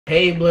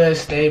Hey,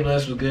 blessed, stay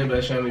blessed with good,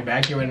 blessed family.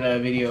 Back here with another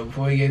video.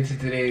 Before we get into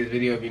today's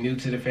video, if you're new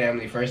to the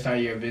family, first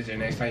time you're a visitor,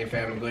 next time you're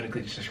family, go ahead and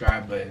click the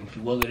subscribe button. If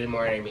you woke up this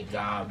morning, may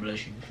God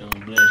bless you. Feeling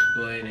blessed,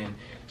 go ahead and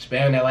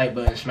spam that like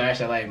button, smash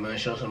that like button,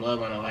 show some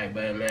love on the like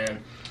button,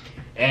 man.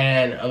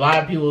 And a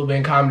lot of people have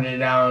been commenting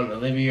down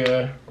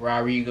Olivia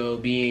Rodrigo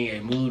being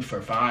in a mood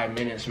for 5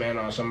 minutes, man,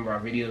 on some of our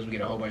videos. We get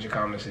a whole bunch of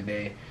comments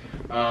today.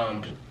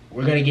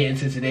 We're going to get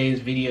into today's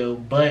video,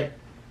 but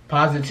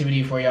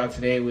positivity for y'all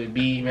today would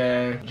be,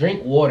 man,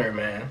 drink water,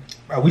 man.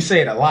 Bro, we say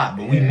it a lot,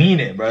 but we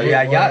mean it, bro.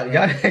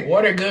 Y'all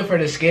water good for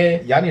the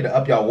skin. Y'all need to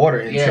up y'all water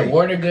intake. Yeah,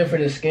 water good for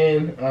the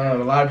skin. A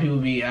lot of people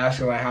be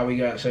asking like how we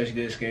got such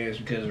good skins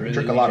because really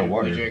drink a lot of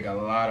water. We drink a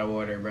lot of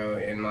water, bro,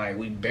 and like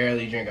we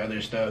barely drink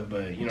other stuff,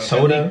 but you know,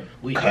 soda.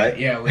 We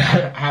haven't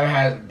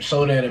had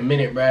soda in a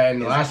minute, bro.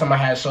 And the last time I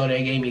had soda,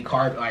 it gave me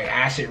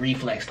acid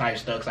reflux type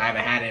stuff. So I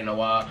haven't had it in a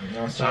while,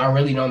 so I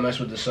really don't mess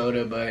with the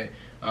soda, but.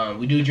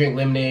 We do drink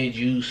lemonade,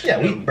 juice. Yeah,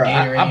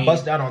 I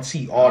bust down on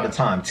tea all the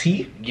time.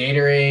 Tea?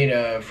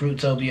 Gatorade,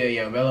 Fruitopia.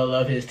 Yeah, Mellow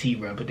love his tea,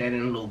 bro. Put that in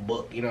a little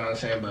book, you know what I'm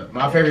saying? But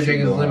my favorite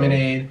drink is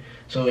lemonade.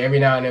 So every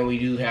now and then we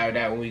do have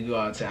that when we go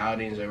out to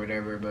outings or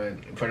whatever.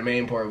 But for the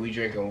main part, we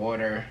drinking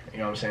water, you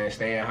know what I'm saying?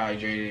 Staying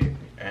hydrated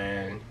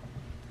and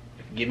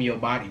giving your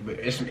body. But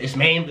it's the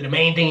main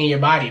thing in your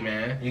body,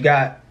 man. You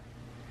got,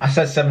 I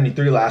said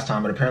 73 last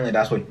time, but apparently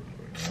that's what,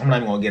 I'm not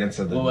even going to get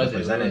into the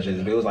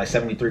percentages. But it was like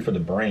 73 for the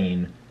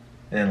brain.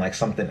 And then like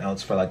something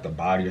else for like the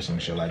body or some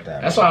shit like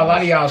that. That's why a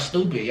lot of y'all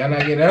stupid. Y'all not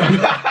getting up.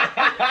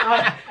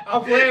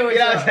 I'm playing with y'all. You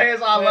know what I'm saying?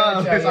 It's all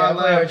love. It's all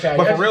love.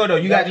 But for real though,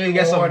 you need to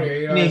get some water,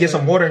 you need to get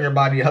some water in your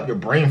body to help your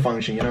brain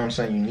function. You know what I'm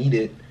saying? You need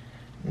it.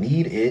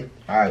 Need it.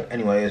 Alright,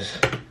 anyways.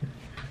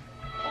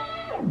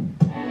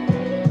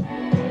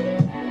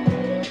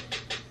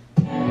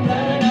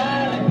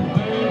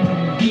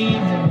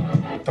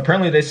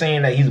 Apparently they're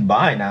saying that he's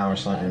bi now or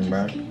something,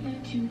 bro.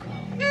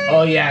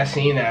 Oh yeah, I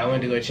seen that. I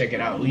went to go check it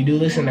out. We do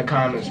listen to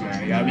comments,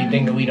 man. Y'all be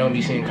thinking we don't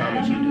be seeing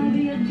comments. We do.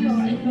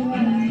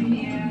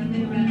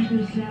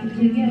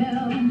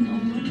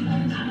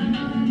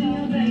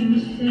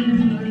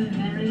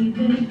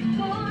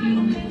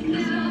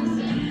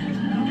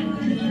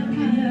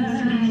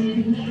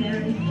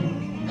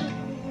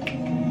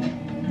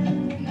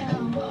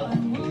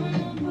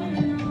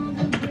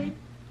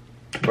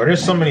 But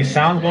there's so many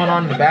sounds going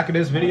on in the back of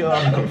this video,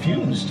 I'm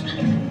confused.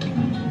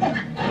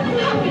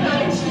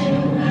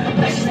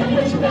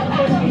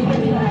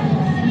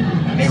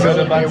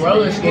 They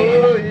roller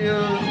skating.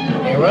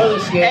 They roller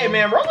skating. Hey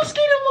man, roller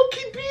skating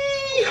low-key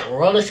be.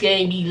 Roller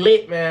skating be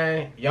lit,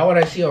 man. Y'all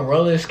want to see a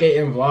roller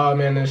skating vlog,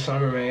 man, this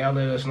summer, man? Y'all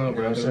let us know,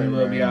 bro. Cause we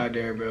will be out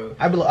there, bro.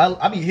 I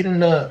be hitting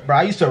the, bro.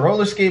 I used to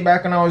roller skate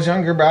back when I was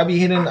younger, bro. I be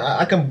hitting.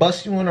 I can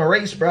bust you in a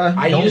race, bro.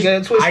 Don't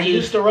get it twisted. I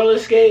used to roller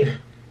skate.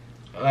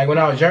 Like when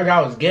I was younger,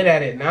 I was good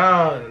at it.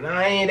 Now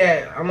I ain't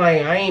that. I'm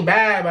like, I ain't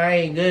bad, but I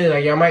ain't good.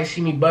 Like y'all might see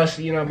me bust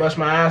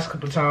my ass a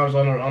couple times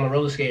on the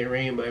roller skating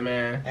ring, but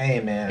man, hey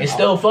man, it's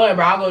still fun,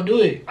 bro. I'll go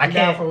do it. I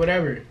can't for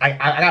whatever. I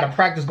gotta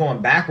practice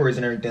going backwards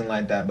and everything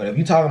like that. But if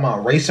you talking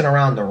about racing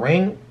around the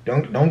ring,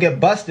 don't get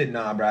busted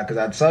now, bro. Cause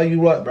I tell you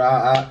what, bro,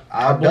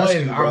 I'll dust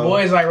you, bro. Our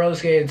boys like roller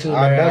skating too,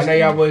 man. I know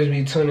y'all boys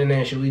be tuning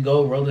in. Should we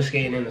go roller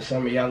skating in the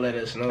summer? Y'all let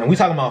us know. And we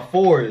talking about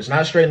fours,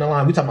 not straight in the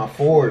line. We talking about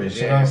fours.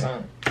 Yeah. You know what I'm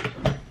saying?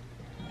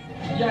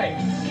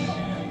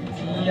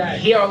 Yikes.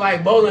 He don't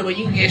like bowling, but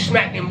you can get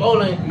smacked in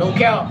bowling, no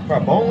count. Bro,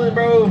 bowling,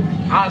 bro?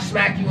 I'll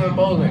smack you in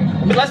bowling.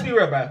 But let's be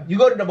real, bro. You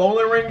go to the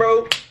bowling ring,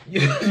 bro.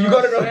 You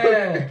go to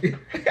the. You know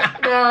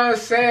what I'm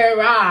saying,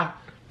 bro? I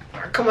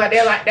come out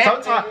there like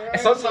that.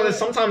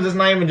 Sometimes it's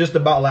not even just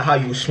about like how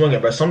you swing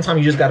it, bro. Sometimes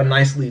you just gotta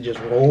nicely just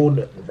roll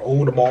the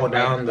ball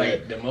down,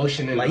 like the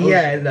motion in the ocean.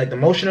 Yeah, like the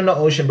motion in the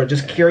ocean, but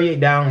just carry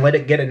it down, let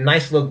it get a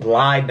nice little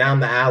glide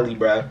down the alley,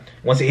 bro.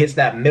 Once it hits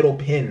that middle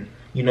pin,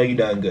 you know you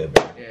done good,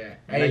 bro. Yeah.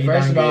 Hey,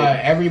 first of all,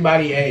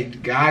 everybody, hey,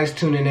 guys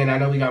tuning in. I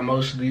know we got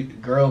mostly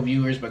girl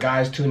viewers, but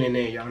guys tuning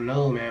in, y'all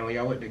know, man, when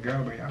y'all with the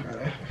girl, bro, y'all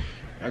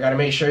gotta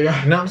make sure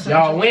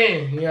y'all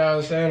win. You know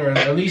what I'm saying, or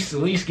at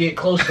least get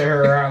close to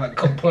her around like a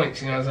couple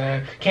points. You know what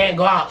I'm saying? Can't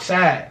go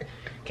outside.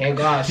 You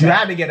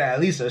have to get at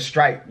least a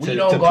strike to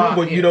prove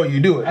what you do it.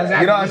 Exactly.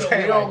 You know what I'm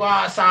saying? We don't go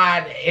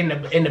outside in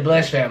the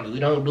Bless family. We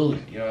don't do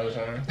it. You know what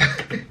I'm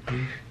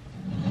saying?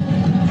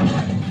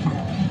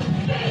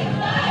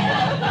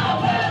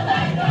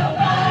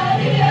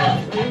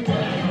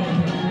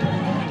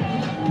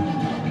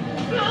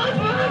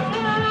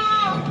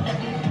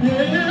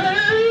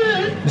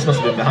 This must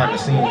have been behind the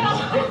scenes.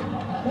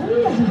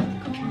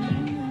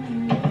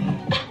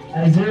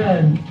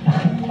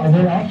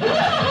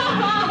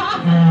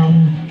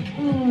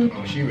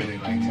 Oh, she really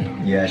liked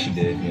him. Yeah, she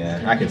did.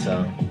 Yeah, I could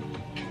tell.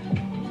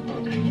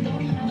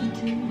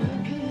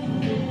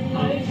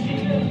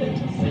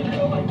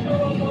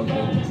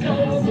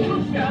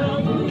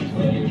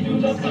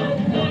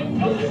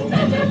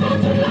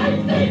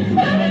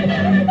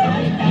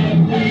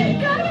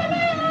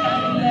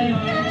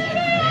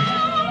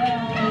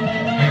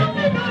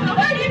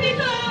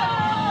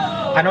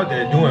 I know what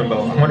they're doing, but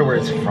I wonder where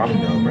it's from,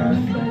 though, bro. You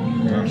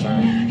know what I'm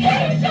saying?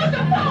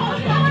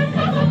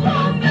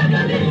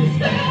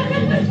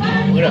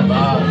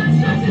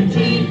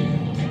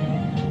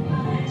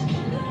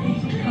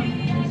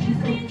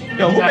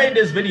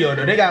 this video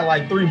though. They got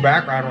like 3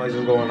 background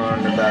noises going on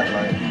in the back.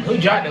 Like, who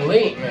dropped the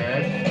link,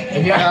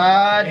 man?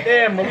 God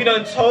damn, bro. We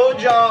done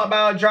told y'all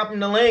about dropping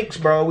the links,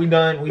 bro. We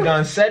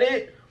done said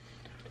it.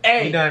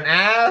 Hey, we done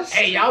asked.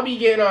 Hey, y'all be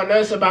getting on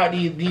us about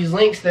these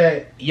links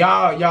that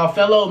y'all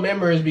fellow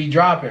members be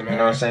dropping, man. You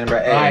know what I'm saying, bro?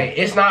 Hey. Like,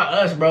 it's not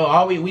us,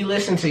 bro. We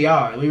listen to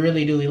y'all. We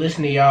really do. We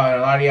listen to y'all,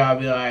 and a lot of y'all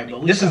be like,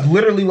 but this is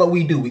literally what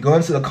we do. We go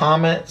into the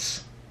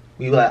comments.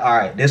 We be like, all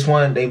right, this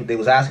one, they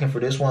was asking for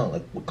this one.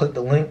 Like, we'll click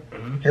the link.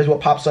 Here's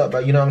what pops up, bro.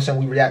 You know what I'm saying?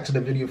 We react to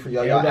the video for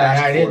y'all. Y'all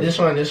ask for it. This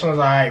one's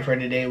all right for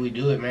the day we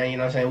do it, man. You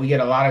know what I'm saying? We get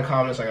a lot of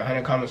comments, like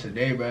 100 comments a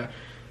day, bro.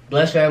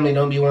 Blessed family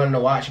don't be wanting to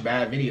watch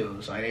bad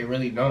videos. Like, they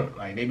really don't.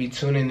 Like, they be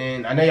tuning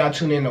in. I know y'all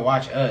tune in to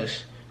watch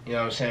us. You know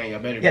what I'm saying? Y'all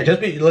better. Yeah,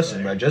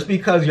 listen, bro. Just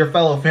because your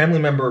fellow family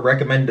member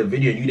recommended a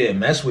video and you didn't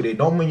mess with it,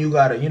 don't mean you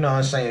gotta, you know what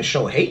I'm saying,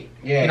 show hate.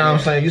 Yeah, you know what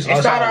I'm saying? It's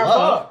not our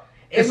fault.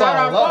 It's not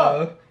our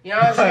fault. You know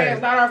what I'm saying?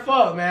 It's not our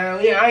fault, man.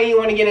 Yeah, I ain't even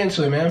want to get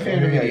into it, man. I'm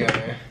finna the video,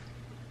 man.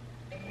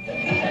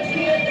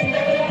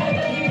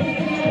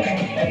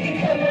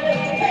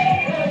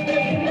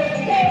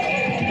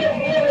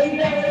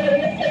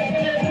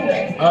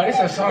 Oh, this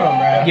is a song,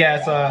 bro. Yeah,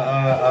 it's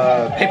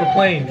Paper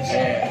Planes.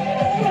 Yeah.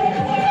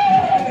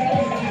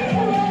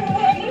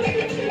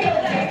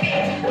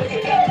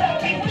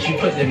 She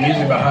put the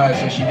music behind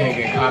so she didn't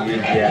get copied.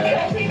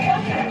 Yeah.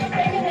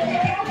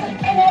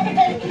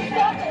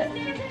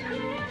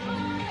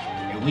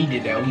 If we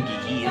did that, we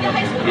get eaten up.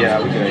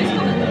 Yeah, we could have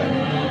eaten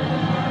that.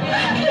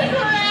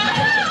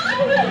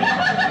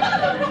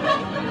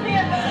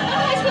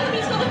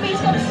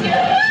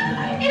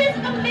 It is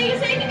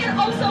amazing and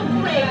also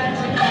great.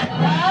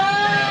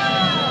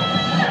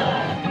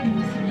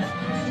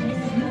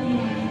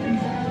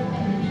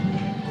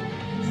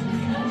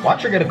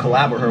 Watch her get a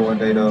collab with her one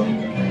day though.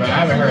 But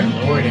I haven't heard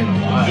Lord in a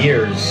while.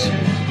 Years.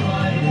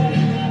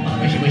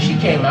 When she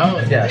came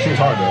out? Yeah, she was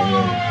hard though.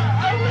 Yeah.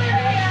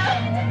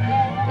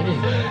 What is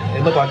that?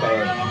 It looked like a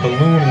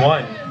Balloon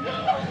 1.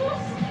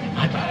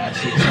 I thought I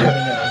seen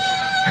something else.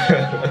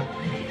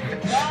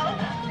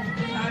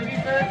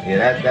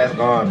 Yeah, that's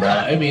gone,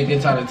 bro. It'd be a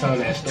good time to tell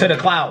that story. To the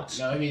clouds.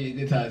 No, it'd be a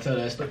good time to tell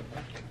that story.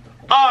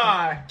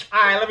 Alright,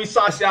 let me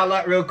sauce y'all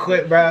up real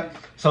quick, bro.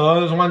 So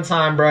it was one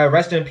time, bro.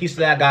 Rest in peace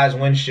to that guy's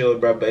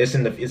windshield, bro. But it's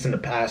in the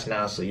past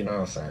now, so you know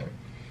what I'm saying.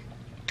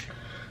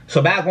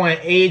 So back when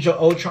Age of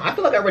Ultron, I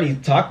feel like I already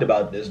talked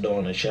about this though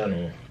on the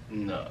channel.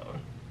 No,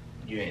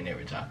 you ain't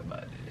never talked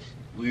about this.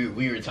 We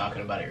were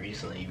talking about it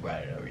recently. You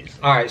brought it up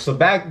recently. All right, so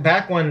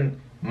back when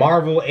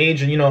Marvel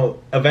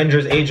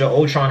Avengers Age of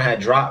Ultron had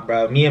dropped,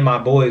 bro. Me and my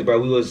boys, bro,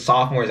 we was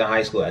sophomores in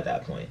high school at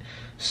that point.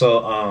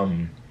 So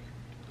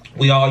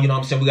we all, you know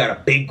what I'm saying, we got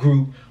a big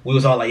group. We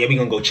was all like, yeah, we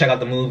gonna go check out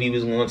the movie. We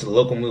was going to the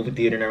local movie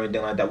theater and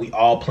everything like that. We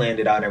all planned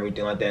it out and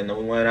everything like that. And then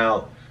we went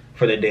out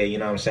for the day, you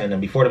know what I'm saying.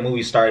 And before the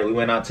movie started, we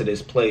went out to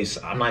this place.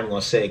 I'm not even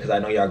gonna say it because I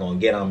know y'all gonna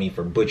get on me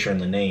for butchering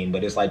the name,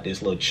 but it's like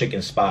this little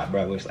chicken spot,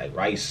 bro. It's like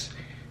rice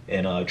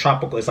and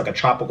tropical. It's like a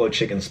tropical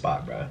chicken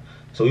spot, bro.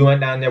 So we went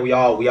down there. We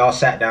all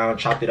sat down,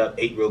 chopped it up,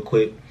 ate real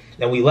quick.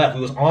 Then we left.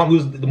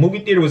 The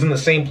movie theater was in the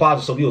same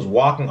plaza, so we was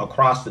walking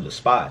across to the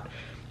spot.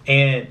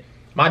 And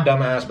my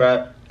dumb ass,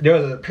 bro, there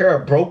was a pair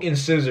of broken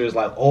scissors,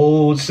 like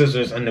old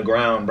scissors in the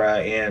ground, bro.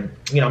 And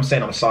you know what I'm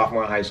saying, I'm a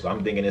sophomore in high school.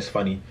 I'm thinking it's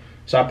funny.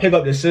 So I pick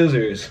up the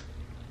scissors,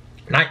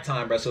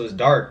 nighttime, bro, so it's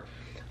dark.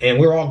 And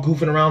we're all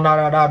goofing around,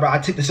 bro. I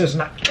take the scissors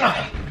and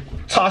I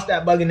toss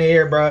that bug in the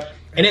air, bro.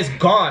 And it's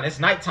gone. It's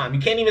nighttime.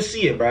 You can't even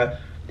see it, bro.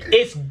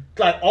 It's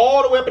like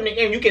all the way up in the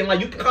air. You can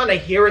kind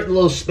of hear it, a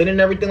little spinning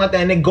and everything like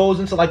that. And it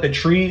goes into like the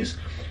trees.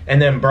 And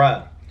then,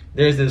 bruh,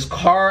 there's this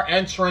car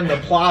entering the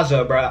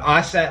plaza, bruh.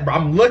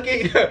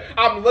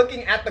 I'm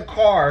looking at the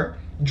car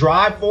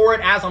drive forward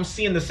as I'm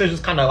seeing the scissors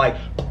kind of like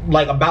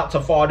about to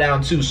fall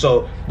down too.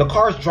 So the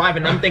car's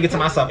driving. I'm thinking to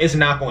myself, it's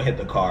not gonna hit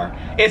the car.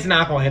 It's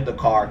not gonna hit the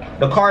car.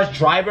 The car's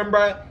driving,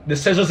 bruh. The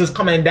scissors is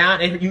coming down,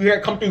 and you hear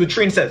it come through the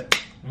tree and says,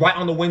 right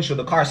on the windshield.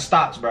 The car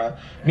stops, bro.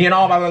 Me and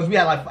all my brothers,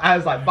 I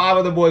was like 5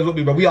 other boys with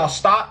me, but we all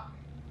stopped.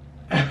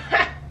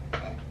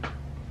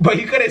 But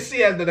you couldn't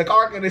see us. The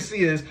car couldn't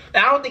see us.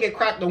 And I don't think it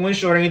cracked the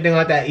windshield or anything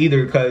like that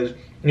either, because,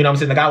 you know what I'm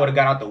saying, the guy would have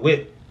got out the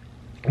whip.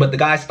 But the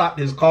guy stopped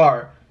his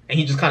car, and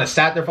he just kind of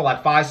sat there for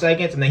like 5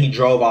 seconds, and then he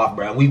drove off,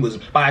 bro. And we was,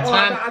 by the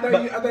time,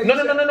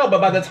 no. But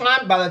by the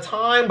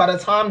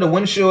time the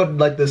windshield,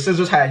 like the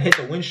scissors had hit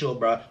the windshield,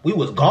 bro, we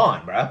was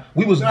gone, bro.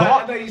 We was gone.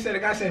 I thought you said the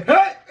guy said,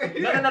 hey!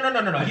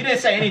 No. He didn't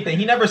say anything.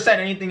 He never said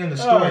anything in the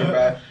story,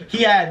 bro.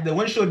 He had the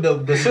windshield,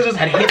 the scissors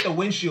had hit the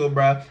windshield,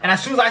 bro. And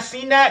as soon as I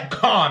seen that,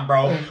 gone,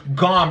 bro.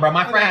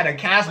 My friend had a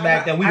cast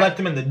back, and we left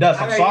him in the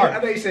dust. I'm sorry. I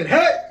thought you said,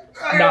 hey!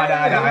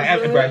 Nah,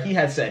 bro. He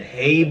had said,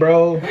 "Hey,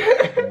 bro."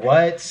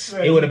 What?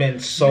 It would have been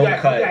so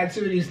cut. You got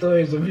 2 of these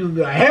stories of people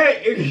be like,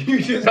 "Hey," and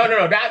you just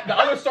no. The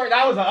other story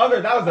that was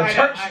the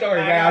church story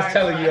that I was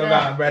telling you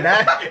about, bro.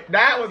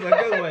 That was a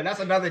good one.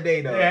 That's another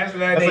day though. Yeah, that's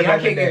another day. I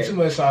can't get too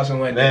much sauce in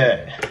one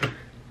day.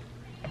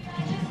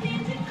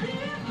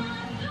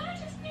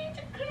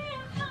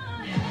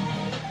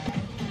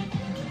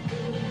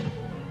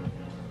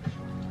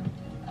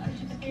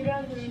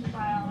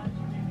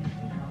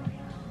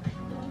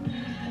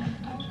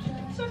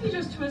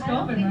 twist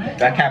open, right?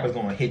 That cap is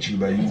gonna hit you,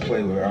 bro. You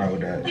play with her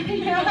with that.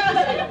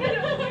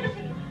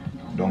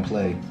 Don't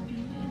play.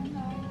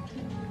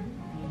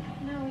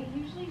 No, it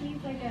usually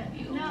needs like a.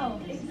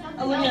 No, it's not.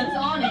 Olivia, It's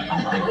on it.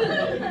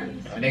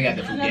 Oh, they got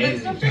the Yeah, that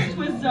stuff fugazi. just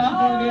twists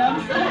off, baby.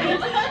 I'm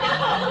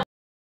sorry.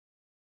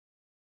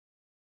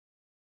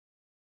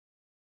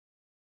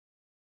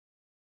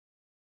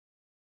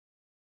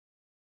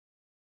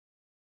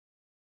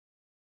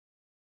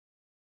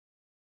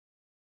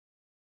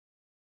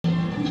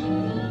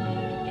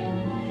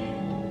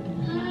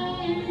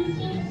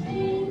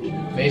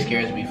 Face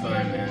carrots be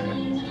fun,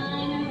 man.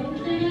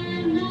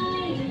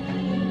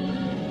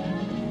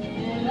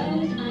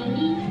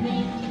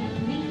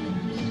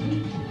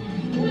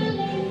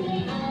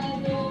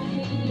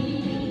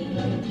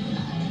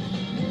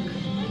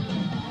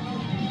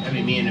 That'd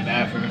be me in the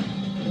bathroom.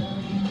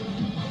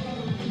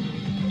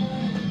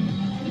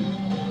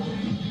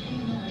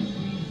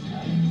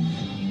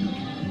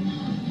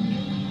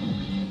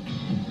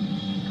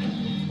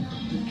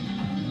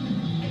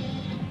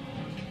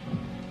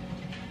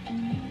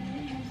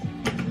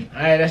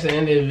 Alright, that's the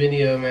end of the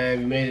video, man. If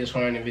you made it this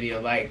far in the video,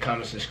 like,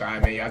 comment,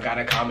 subscribe, man. Y'all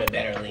gotta comment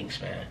better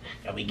links, man.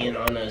 Y'all be getting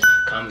on us,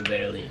 comment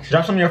better links.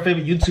 Drop some of your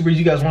favorite YouTubers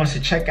you guys want us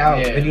to check out.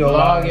 Yeah, Video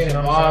vlog vlogs, and you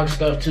know what vlog I'm saying?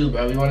 stuff too,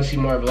 bro. We want to see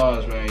more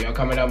vlogs, man. Y'all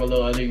comment down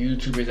below other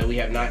YouTubers that we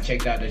have not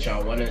checked out that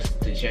y'all want us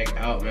to check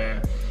out,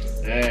 man.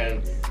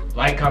 And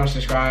like, comment,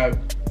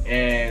 subscribe,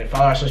 and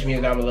follow our social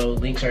media down below.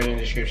 Links are in the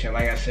description.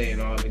 Like I said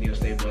in all videos,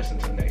 stay blessed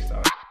until next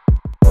time.